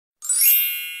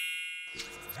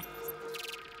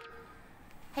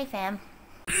Hey fam.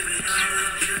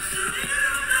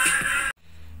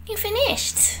 You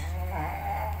finished?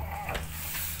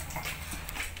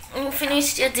 You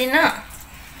finished your dinner?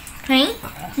 Right?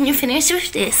 You finished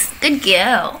with this? Good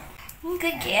girl.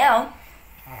 Good girl.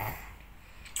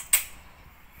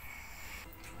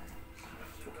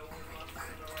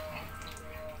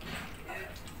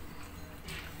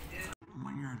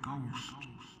 When you're a ghost,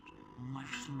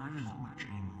 life's never that much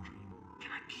anymore.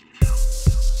 Can I keep you?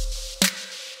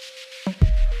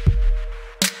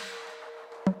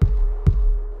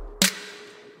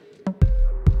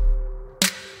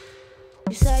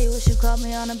 You say you wish you caught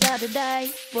me on a better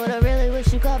day, but I really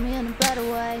wish you caught me in a better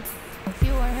way. If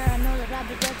you weren't here, I know that I'd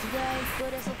be dead today.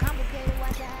 But it's so complicated, why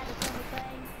you had to come with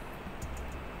pain.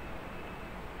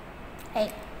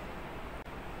 Hey.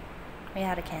 We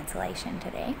had a cancellation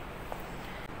today,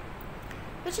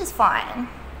 which is fine.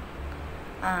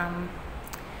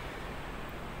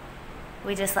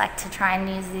 We just like to try and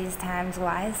use these times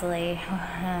wisely.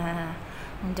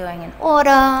 I'm doing an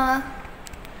order,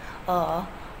 or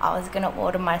I was gonna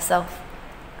order myself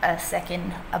a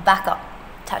backup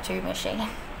tattoo machine.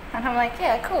 And I'm like,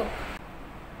 yeah, cool.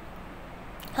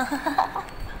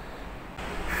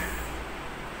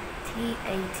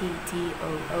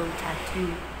 T-A-T-T-O-O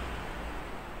tattoo.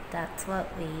 That's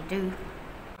what we do.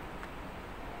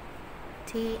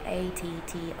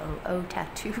 T-A-T-T-O-O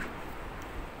tattoo.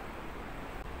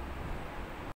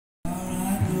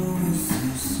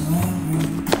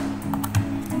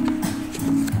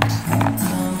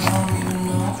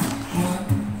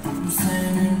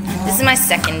 This is my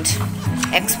second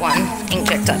X1,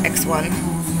 Inkjet X1.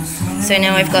 So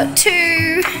now I've got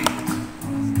two.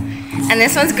 And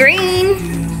this one's green.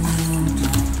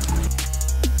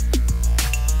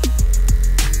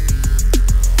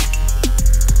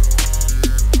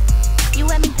 You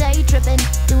and me day tripping,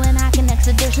 doing hiking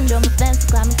expedition, jumping fence,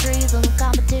 climbing trees on the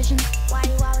competition. Why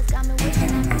you always got me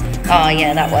wishing I could be. Oh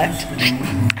yeah, that worked.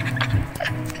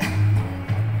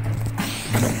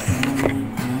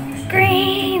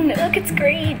 Green! Look, it's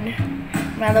green.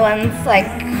 My other one's like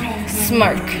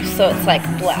smoke, so it's like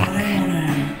black,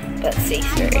 but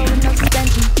see-through.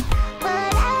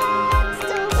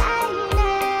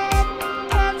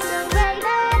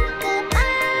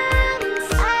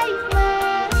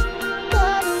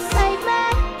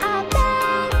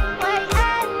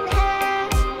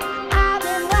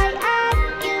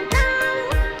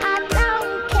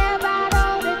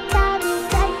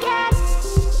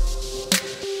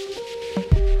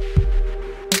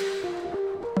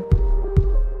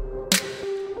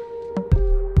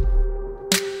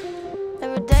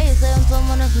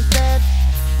 Someone else instead.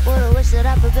 Would I wish that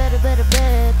I prepared a better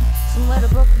bed, somewhere to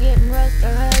book getting rest or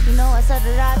head. You know I said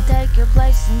that I'd take your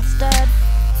place instead.